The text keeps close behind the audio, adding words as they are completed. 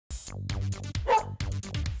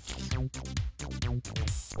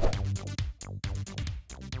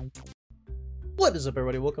What is up,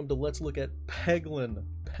 everybody? Welcome to Let's Look at Peglin.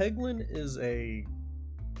 Peglin is a,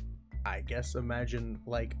 I guess, imagine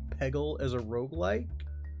like Peggle as a roguelike,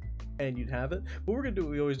 and you'd have it. But we're gonna do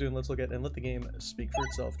what we always do and Let's Look at and let the game speak for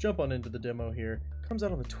itself. Jump on into the demo here. Comes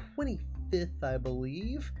out on the 25th, I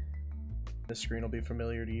believe. This screen will be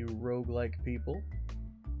familiar to you roguelike people.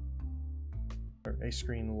 Or a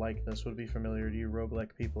screen like this would be familiar to you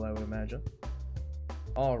roguelike people, I would imagine.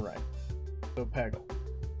 Alright, so Peggle.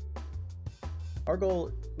 Our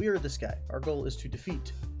goal, we are this guy. Our goal is to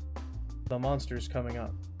defeat the monsters coming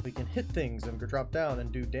up. We can hit things and drop down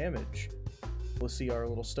and do damage. We'll see our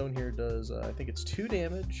little stone here does, I think it's 2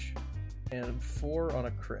 damage and 4 on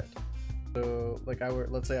a crit. So, like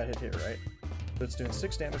let's say I hit here, right? So it's doing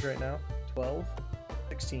 6 damage right now, 12,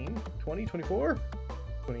 16, 20, 24,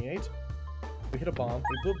 28. We hit a bomb.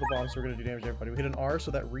 We blew up the bomb, so we're going to do damage to everybody. We hit an R, so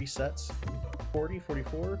that resets. 40,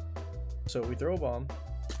 44. So we throw a bomb.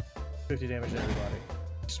 50 damage to everybody.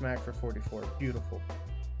 Smack for 44. Beautiful.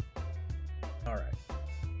 Alright.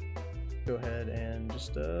 Go ahead and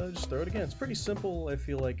just throw it again. It's pretty simple, I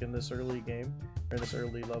feel like, in this early game. Or in this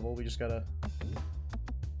early level. We just gotta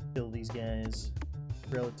kill these guys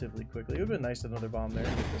relatively quickly. It would have been nice to have another bomb there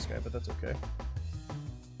and get this guy, but that's okay.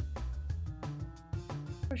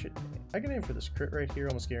 I can aim for this crit right here,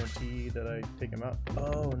 almost guarantee that I take him out.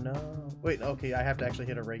 Oh no. Wait, okay, I have to actually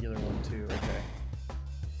hit a regular one too. Okay.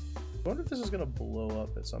 I wonder if this is going to blow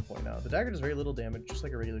up at some point now. The dagger does very little damage, just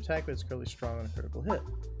like a regular attack, but it's incredibly strong on a critical hit.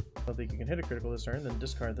 I don't think you can hit a critical this turn, then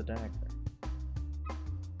discard the dagger.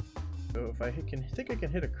 So if I think I can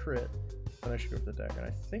hit a crit, then I should go for the dagger. And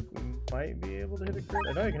I think we might be able to hit a crit.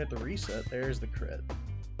 I know I can hit the reset. There's the crit.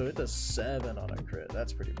 So it does 7 on a crit.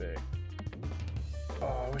 That's pretty big.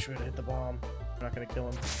 Oh, I wish we would have hit the bomb. I'm not going to kill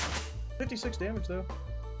him. 56 damage, though.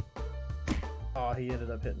 Oh, he ended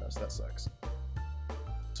up hitting us. That sucks.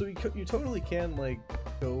 So you totally can, like,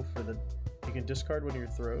 go for the... You can discard one of your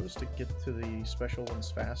throws to get to the special ones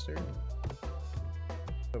faster.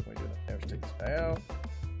 So if we do that damage, take this guy out.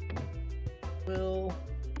 We'll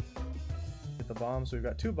hit the bomb. So we've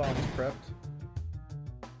got 2 bombs prepped.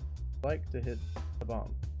 I'd like to hit the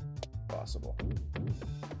bomb. Possible.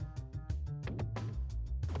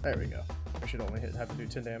 There we go. I should only have to do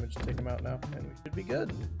 10 damage to take him out now, and we should be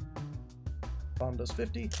good. Bomb does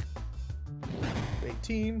 50.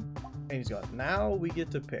 18, and he's gone. Now we get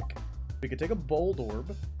to pick. We could take a bold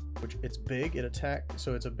orb, which it's big, it attacks,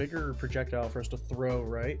 so it's a bigger projectile for us to throw,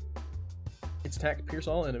 right? Its attack pierce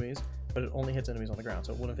all enemies, but it only hits enemies on the ground,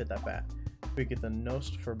 so it wouldn't hit that bad. We get the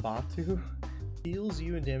Nost for Batu, heals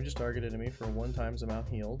you and damages target enemy for 1 times amount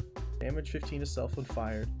healed. Damage 15 to self when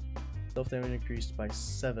fired. Self damage increased by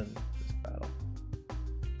 7 this battle.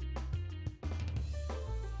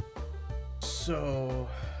 So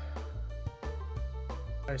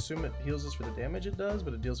I assume it heals us for the damage it does,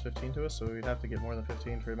 but it deals 15 to us, so we'd have to get more than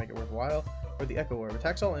 15 for it to make it worthwhile. Or the Echo Orb.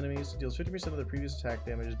 Attacks all enemies, deals 50% of the previous attack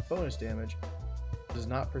damage, bonus damage, does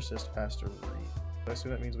not persist past a read. So I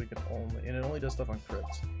assume that means we can only, and it only does stuff on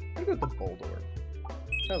crits. I'm gonna go with the Bold Orb.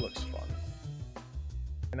 That looks fun.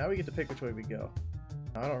 And now we get to pick which way we go.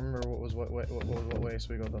 I don't remember what was what way, so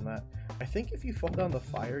we go on that. I think if you fall down the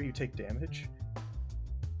fire, you take damage.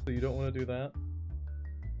 So you don't want to do that.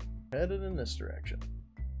 Headed in this direction.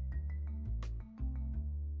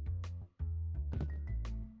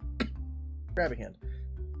 Grabbing hand.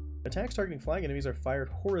 Attacks targeting flying enemies are fired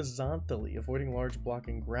horizontally, avoiding large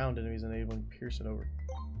blocking ground enemies, enabling piercing over.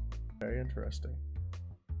 Very interesting.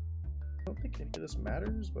 I don't think any of this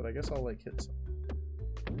matters, but I guess I'll like hit some.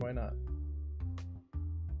 Why not?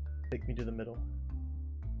 Take me to the middle.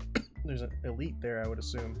 There's an elite there, I would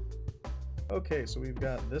assume. Okay, so we've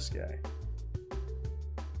got this guy.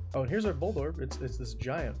 Oh, and here's our Bold Orb. It's this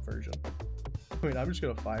giant version. I mean, I'm just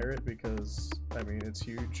gonna fire it because, I mean, it's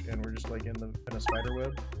huge and we're just like in a spider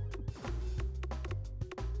web.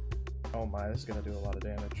 Oh my, this is gonna do a lot of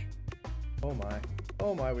damage. Oh my.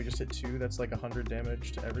 Oh my, we just hit 2. That's like 100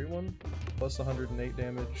 damage to everyone. Plus 108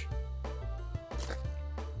 damage.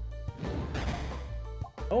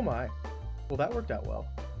 Oh my. Well, that worked out well.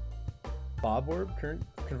 Bob Orb,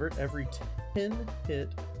 convert every 10 hit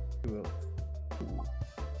to a... Ooh.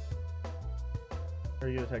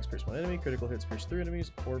 Regular attacks pierce 1 enemy, critical hits pierce 3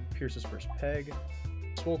 enemies, orb pierces first peg.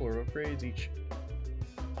 Swole Orb upgrades each...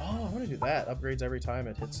 Oh, I want to do that. Upgrades every time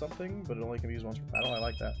it hits something, but it only can be used once per battle. I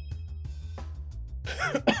like that.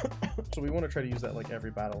 So we want to try to use that like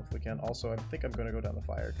every battle if we can. Also, I think I'm going to go down the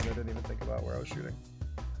fire because I didn't even think about where I was shooting.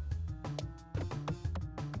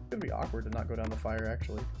 It's going to be awkward to not go down the fire,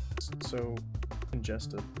 actually. It's so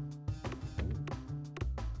congested.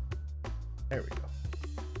 There we go.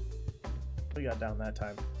 We got down that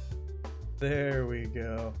time. There we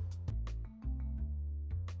go.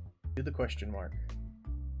 Do the question mark.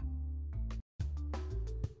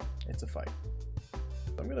 It's a fight.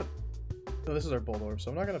 So I'm gonna... So this is our bold orb,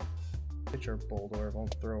 so I'm not gonna pitch our bold orb. I'll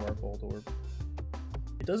throw our bold orb.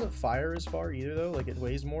 It doesn't fire as far either though, like it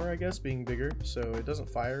weighs more I guess, being bigger, so it doesn't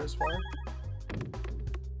fire as far.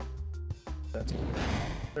 That's good.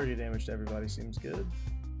 30 damage to everybody seems good.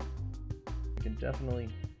 We can definitely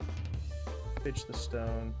pitch the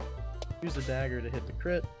stone, use the dagger to hit the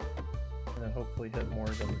crit, and then hopefully hit more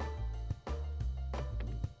than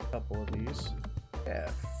a couple of these.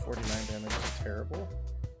 Yeah, 49 damage is terrible.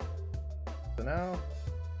 So now,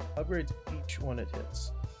 upgrades each one it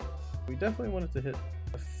hits. We definitely want it to hit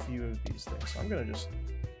a few of these things, so I'm gonna just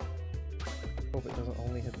hope it doesn't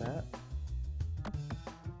only hit that.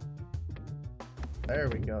 There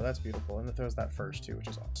we go, that's beautiful, and it throws that first too, which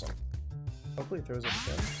is awesome. Hopefully it throws it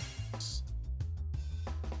again.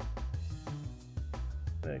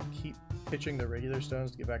 I'm gonna keep pitching the regular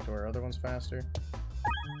stones to get back to our other ones faster.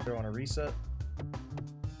 Throw on a reset.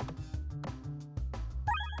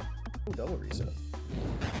 Ooh, double reset.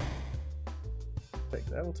 Take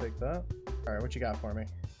that, we'll take that. Alright, what you got for me?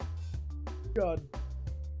 God.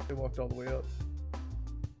 They walked all the way up.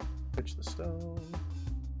 Pitch the stone.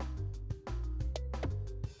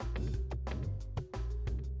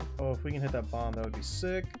 Oh, if we can hit that bomb, that would be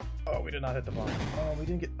sick. Oh, we did not hit the bomb. Oh, we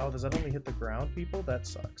didn't get... Oh, does that only hit the ground, people? That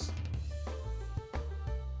sucks.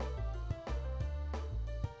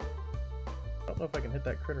 I don't know if I can hit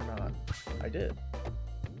that crit or not. I did.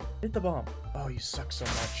 Hit the bomb. Oh, you suck so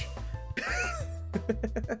much.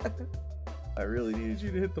 I really needed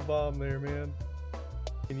you to hit the bomb there, man.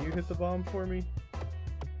 Can you hit the bomb for me?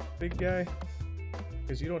 Big guy?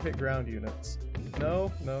 Because you don't hit ground units.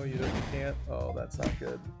 No, no, you don't. You can't. Oh, that's not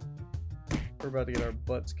good. We're about to get our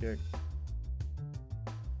butts kicked.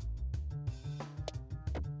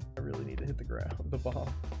 I really need to hit the ground, the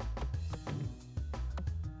bomb.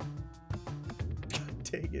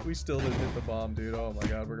 Dang it, we still didn't hit the bomb, dude. Oh my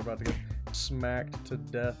god, we're about to get smacked to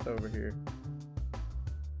death over here.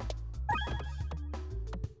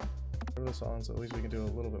 Throw this on so at least we can do a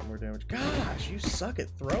little bit more damage. Gosh, you suck at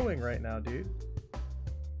throwing right now, dude.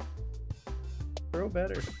 Throw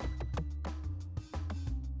better.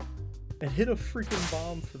 And hit a freaking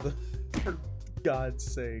bomb for God's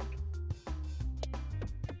sake.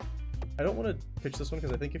 I don't want to pitch this one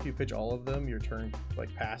because I think if you pitch all of them, your turn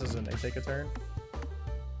like passes and they take a turn.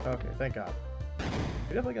 Okay, thank God.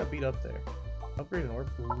 We definitely got beat up there. Upgrade an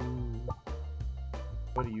orb. Ooh.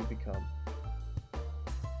 What do you become?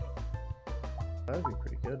 That would be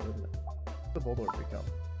pretty good, wouldn't it? What's the bold orb become?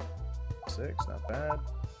 6, not bad.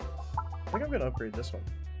 I think I'm gonna upgrade this one.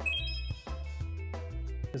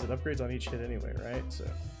 Because it upgrades on each hit anyway, right? So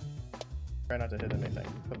try not to hit anything.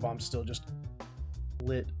 The bomb's still just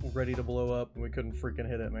lit, ready to blow up, and we couldn't freaking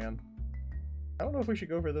hit it, man. I don't know if we should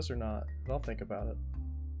go for this or not, but I'll think about it.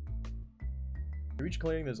 You reach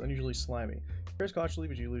clearing that is unusually slimy. Press cautiously,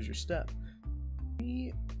 but you lose your step.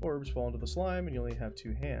 The orbs fall into the slime, and you only have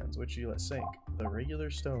 2 hands. Which you let sink? The regular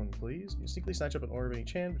stone, please. You sneakily snatch up an orb in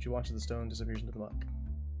each hand, but you watch as the stone disappears into the muck.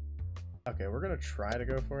 Okay, we're gonna try to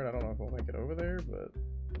go for it. I don't know if we'll make it over there, but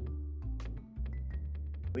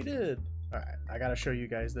we did. Alright, I gotta show you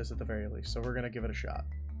guys this at the very least, so we're gonna give it a shot.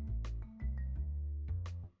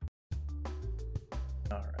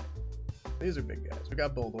 Alright. These are big guys. We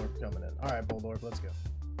got Bold Orb coming in. Alright, Bold Orb, let's go.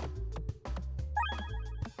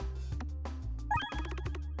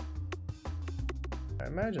 I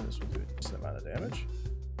imagine this will do a decent amount of damage.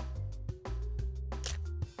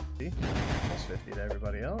 See? Plus 50 to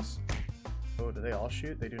everybody else. Oh, do they all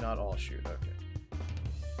shoot? They do not all shoot. Okay.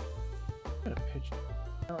 I'm gonna pitch it.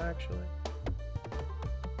 No, actually.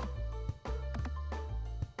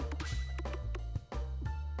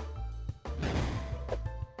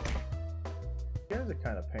 You guys are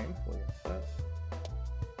kind of painful, but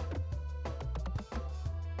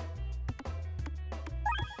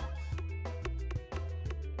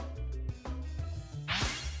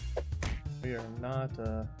we are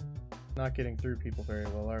not getting through people very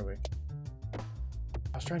well, are we?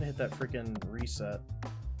 I was trying to hit that freaking reset.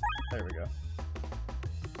 There we go.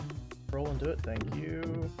 Roll into it, thank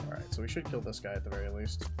you. Alright, so we should kill this guy at the very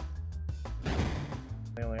least.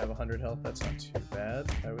 They only have 100 health, that's not too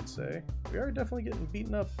bad, I would say. We are definitely getting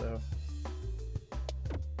beaten up, though.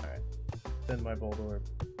 Alright, then my Bold Orb.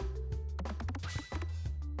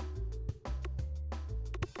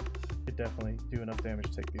 Could definitely do enough damage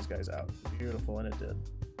to take these guys out. Beautiful, and it did.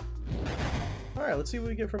 Alright, let's see what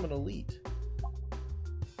we get from an elite.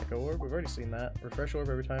 Echo Orb, we've already seen that. Refresh Orb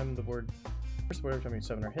every time the board First word every time you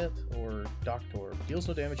 7 or hit, or Doctor. Deals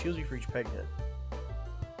no damage, heals you for each peg hit.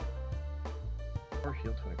 Or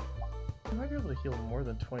heal 20. You might be able to heal more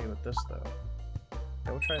than 20 with this though. Okay,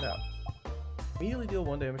 we'll try it out. Immediately deal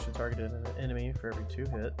 1 damage to targeted enemy for every 2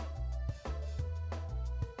 hit.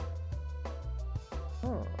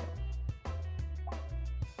 Oh.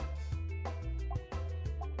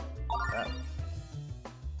 That.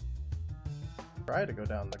 Try to go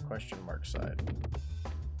down the question mark side.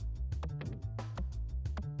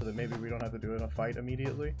 So that maybe we don't have to do it in a fight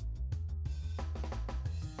immediately.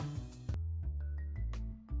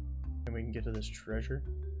 And we can get to this treasure.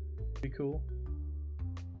 Be cool.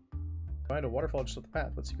 Find a waterfall just up the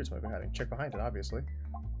path. What secrets might be hiding? Check behind it, obviously.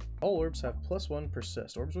 All orbs have +1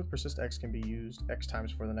 persist. Orbs with persist X can be used X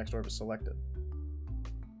times before the next orb is selected.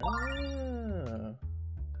 Ah.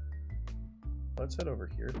 Let's head over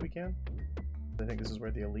here if we can. I think this is where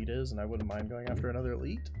the elite is, and I wouldn't mind going after another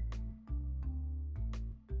elite.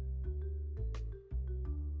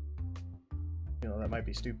 You know, that might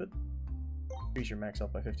be stupid. Increase your max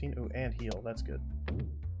health by 15. Ooh, and heal. That's good.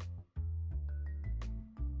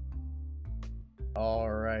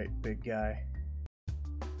 Alright, big guy.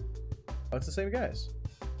 Oh, it's the same guys.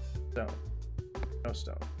 Stone. No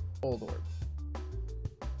stone. Bold orb.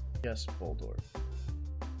 Yes, bold orb.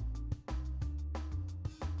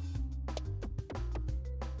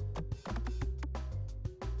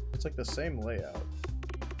 It's like the same layout.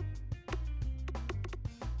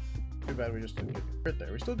 Too bad we just didn't get the crit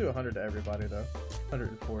there. We still do 100 to everybody though.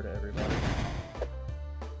 104 to everybody.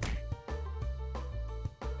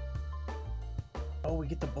 Oh, we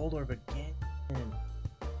get the bold orb again.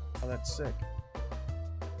 Oh, that's sick.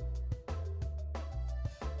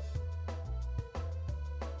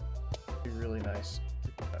 It'd be really nice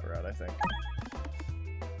to go that route, I think.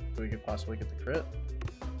 So we could possibly get the crit.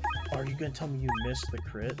 Are you gonna tell me you missed the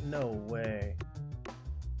crit? No way.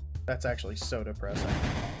 That's actually so depressing.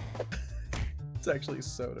 It's actually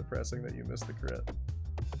so depressing that you missed the crit.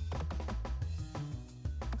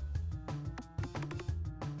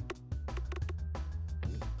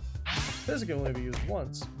 This can only be used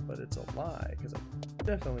once, but it's a lie, because I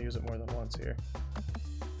definitely use it more than once here.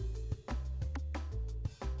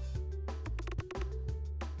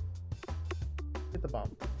 Hit the bomb.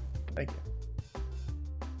 Thank you.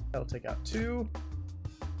 That'll take out 2.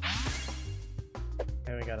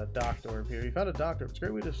 And we got a docked orb here. You found a docked orb. It's a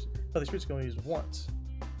great way to... Oh, these spirits can only use once.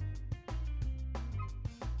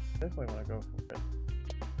 Definitely want to go for it.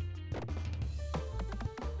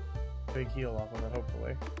 Big heal off of it,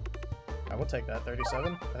 hopefully. I will take that.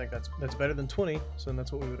 37. I think that's better than 20, so then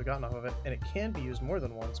that's what we would have gotten off of it. And it can be used more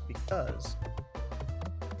than once because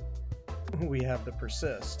we have the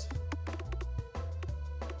persist.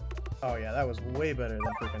 Oh yeah, that was way better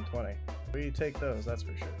than freaking 20. We take those, that's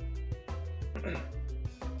for sure.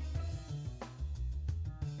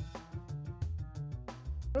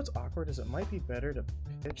 What's awkward is it might be better to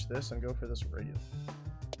pitch this and go for this regular.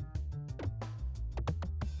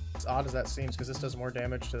 As odd as that seems, because this does more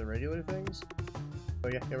damage to the regular things. So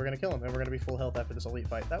yeah, we're gonna kill him, and we're gonna be full health after this elite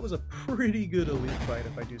fight. That was a pretty good elite fight,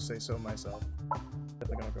 if I do say so myself.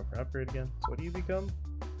 Definitely gonna go for an upgrade again. So what do you become?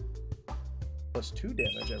 +2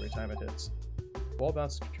 damage every time it hits. Wall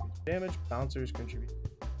bounces contribute to damage. Bouncers contribute.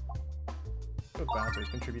 Oh, bouncers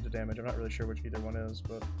contribute to damage. I'm not really sure which either one is,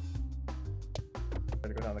 but try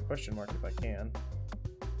to go down the question mark if I can.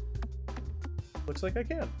 Looks like I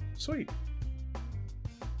can. Sweet.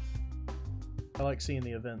 I like seeing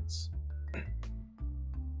the events.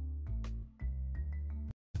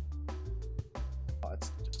 Oh,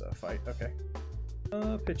 it's just a fight. Okay.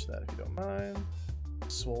 Pitch that if you don't mind.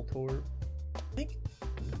 Swoltor. I think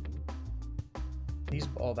these...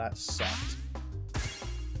 Oh, that sucked.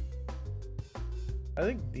 I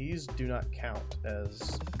think these do not count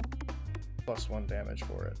as +1 damage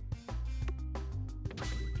for it.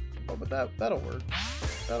 Oh, but that'll work.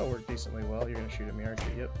 That'll work decently well. You're gonna shoot at me, aren't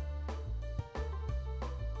you? Yep.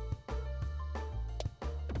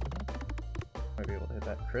 Might be able to hit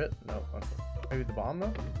that crit. No. Maybe the bomb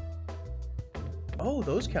though? Oh,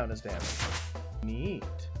 those count as damage. Neat.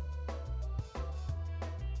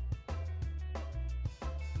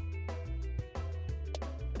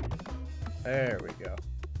 There we go.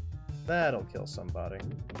 That'll kill somebody.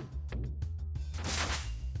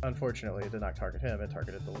 Unfortunately, it did not target him. It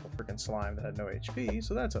targeted the little freaking slime that had no HP,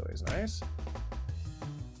 so that's always nice.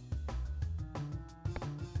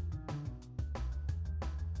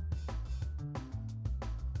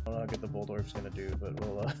 I don't know how good the Bold Orb's gonna do, but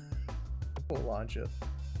we'll we'll launch it.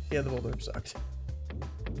 Yeah, the Bold Orb sucked.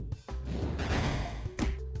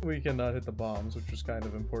 We cannot hit the bombs, which was kind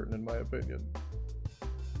of important in my opinion.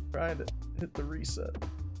 Trying to hit the reset.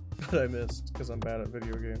 But I missed, because I'm bad at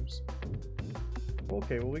video games.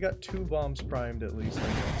 Okay, well we got 2 bombs primed at least, I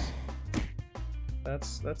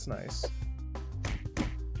guess. That's nice.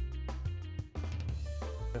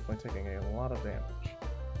 Definitely taking a lot of damage.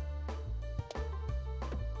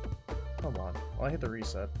 Come on. Well, I hit the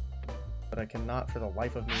reset. But I cannot for the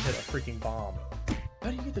life of me hit a freaking bomb.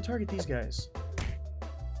 How do you get to target these guys?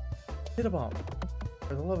 Hit a bomb.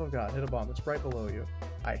 For the love of God, hit a bomb. It's right below you.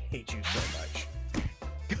 I hate you so much.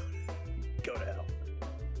 Go to hell.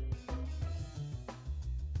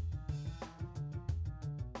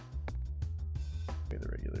 Give me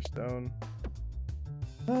the regular stone.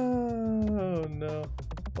 Oh no.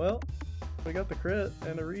 Well, we got the crit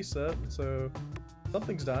and a reset, so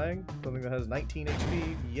something's dying. Something that has 19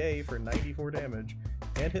 HP, yay, for 94 damage.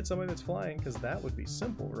 And hit somebody that's flying, because that would be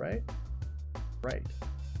simple, right? Right.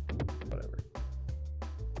 Whatever.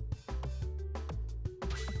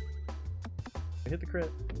 I hit the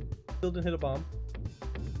crit. Still didn't hit a bomb.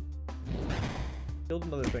 Killed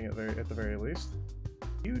another thing at the very least.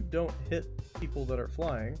 You don't hit people that are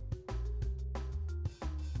flying.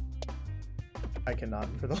 I cannot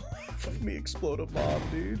for the life of me explode a bomb,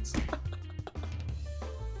 dudes.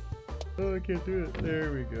 Oh, I can't do it.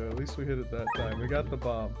 There we go. At least we hit it that time. We got the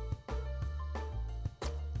bomb.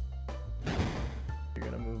 You're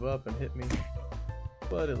gonna move up and hit me.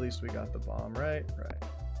 But at least we got the bomb, right? Right.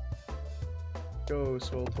 Go,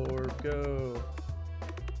 Swoltorb, go.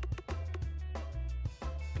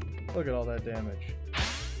 Look at all that damage.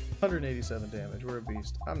 187 damage. We're a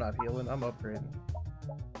beast. I'm not healing. I'm upgrading.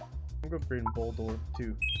 I'm upgrading Bold Orb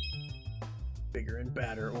too. Bigger and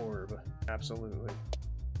badder orb. Absolutely.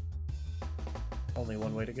 Only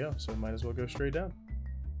one way to go, so might as well go straight down.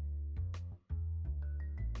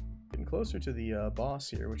 Getting closer to the boss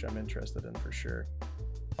here, which I'm interested in for sure.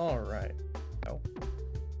 Alright. Oh.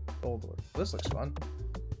 Bold Orb. This looks fun.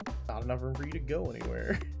 Not enough room for you to go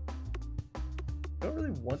anywhere. Don't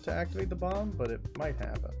really want to activate the bomb, but it might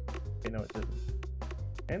happen. Okay, no it didn't.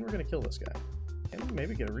 And we're gonna kill this guy. And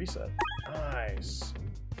maybe get a reset. Nice.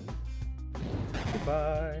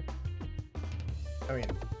 Goodbye. I mean,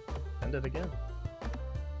 end it again.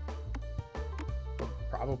 We'll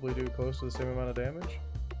probably do close to the same amount of damage.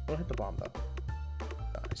 Don't hit the bomb though.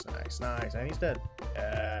 Nice, nice, nice. And he's dead.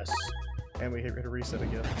 Yes. And we hit a reset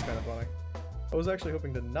again. It's kind of funny. I was actually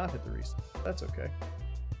hoping to not hit the reset. That's okay.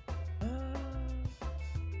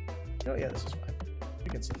 Oh yeah, this is fine. You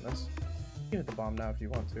can sit in this. You can hit the bomb now if you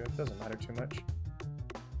want to. It doesn't matter too much.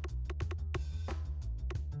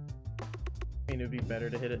 I mean, it would be better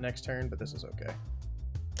to hit it next turn, but this is okay.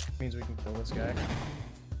 It means we can kill this guy.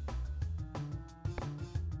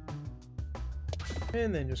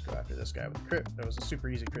 And then just go after this guy with a crit. That was a super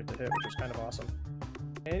easy crit to hit, which was kind of awesome.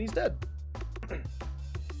 And he's dead.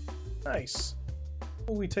 Nice.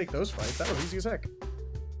 Well, we take those fights. That was easy as heck.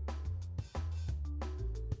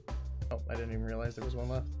 Oh, I didn't even realize there was one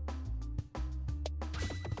left.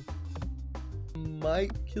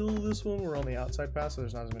 Might kill this one. We're on the outside path, so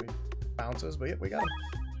there's not as many bounces, but yeah, we got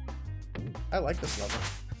him. I like this level.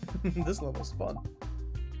 This level's fun.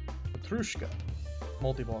 Matrushka.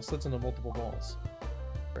 Multi-ball. Slits into multiple balls.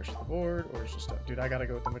 Refreshes the board, or it's just stuck. Dude, I gotta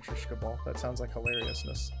go with the Matrushka ball. That sounds like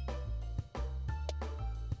hilariousness.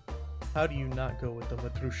 How do you not go with the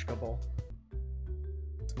Matrushka ball?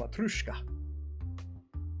 It's Matrushka.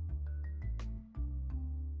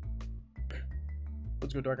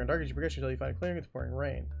 Let's go darker and darker as you progress until you find a clearing with pouring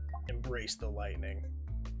rain. Embrace the lightning.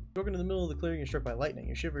 You walk into the middle of the clearing and struck by lightning.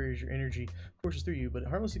 You shiver as your energy courses through you, but it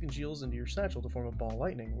harmlessly congeals into your satchel to form a ball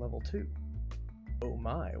lightning, level 2. Oh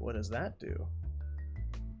my, what does that do?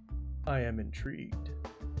 I am intrigued.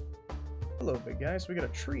 Hello, big guy. So we got a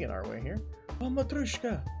tree in our way here. Oh,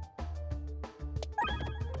 Matrushka!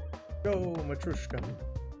 Go, Matrushka.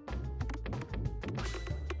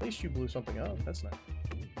 At least you blew something up. That's nice.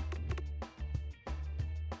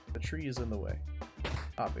 The tree is in the way.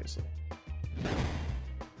 Obviously.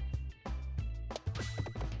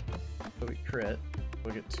 So we crit.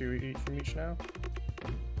 We'll get 2 each from each now.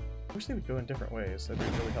 I wish they would go in different ways. That'd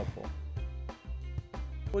be really helpful.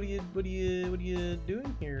 What are you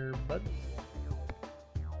doing here, bud?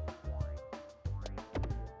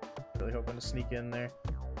 Really hoping to sneak in there.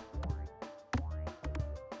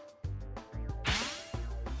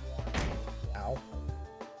 Ow.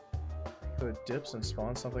 So it dips and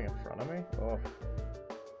spawns something in front of me? Oh.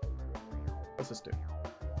 What's this do?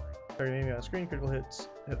 Target enemy on the screen, critical hits,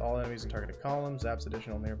 hit all enemies in targeted columns, zaps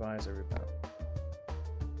additional nearby as every battle.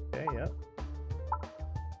 Okay, yep.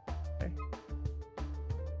 Okay.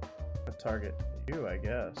 Target you, I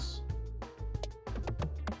guess.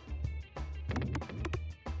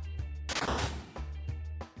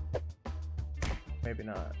 maybe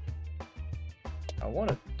not. I want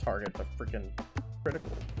to target the freaking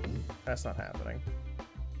critical. That's not happening.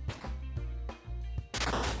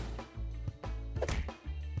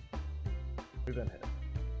 We've been hit.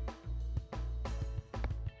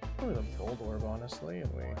 Probably the gold orb, honestly, and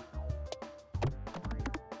we...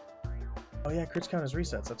 Oh yeah, crits count as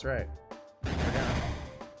resets, that's right.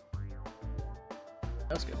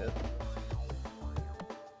 That's a good hit.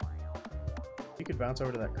 If you could bounce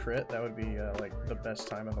over to that crit, that would be like the best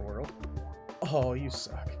time in the world. Oh, you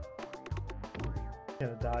suck. You're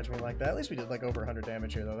gonna dodge me like that. At least we did like over 100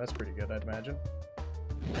 damage here though, that's pretty good, I'd imagine.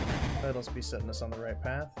 That'll be setting us on the right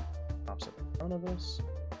path. Opposite in front of us.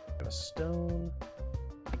 Got a stone.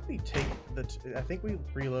 I think we take the... I think we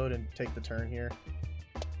reload and take the turn here.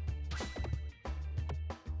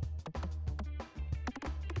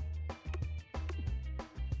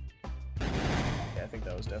 Yeah, I think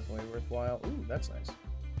that was definitely worthwhile. Ooh, that's nice.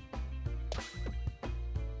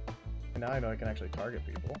 And now I know I can actually target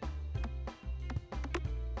people.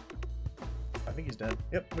 I think he's dead.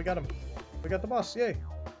 Yep, we got him. We got the boss, yay!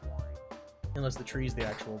 Unless the tree's the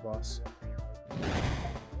actual boss.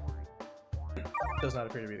 Does not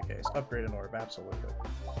appear to be the case. Upgrade an orb, absolutely.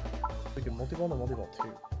 We can multi-ball and multi-ball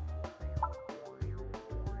too.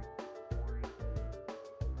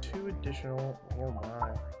 2 additional. Oh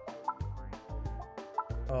my.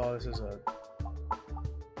 Oh, this is a...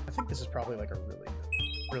 I think this is probably like a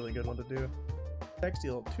really good one to do. Attack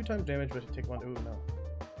deal 2 times damage, but take 1. Ooh, no.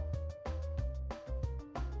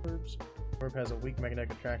 Orbs. Orb has a weak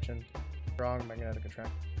magnetic attraction. Strong magnetic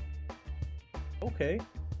attraction. Okay.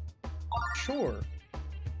 Sure.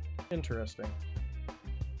 Interesting.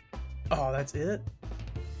 Oh, that's it?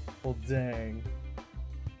 Well, dang.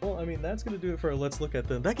 Well, I mean, that's going to do it for our Let's Look at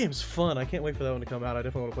Them. That game's fun. I can't wait for that one to come out. I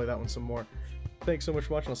definitely want to play that one some more. Thanks so much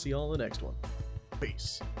for watching. I'll see you all in the next one.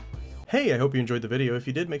 Peace. Hey, I hope you enjoyed the video. If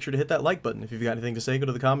you did, make sure to hit that like button. If you've got anything to say, go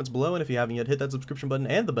to the comments below. And if you haven't yet, hit that subscription button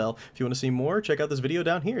and the bell. If you want to see more, check out this video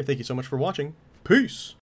down here. Thank you so much for watching. Peace.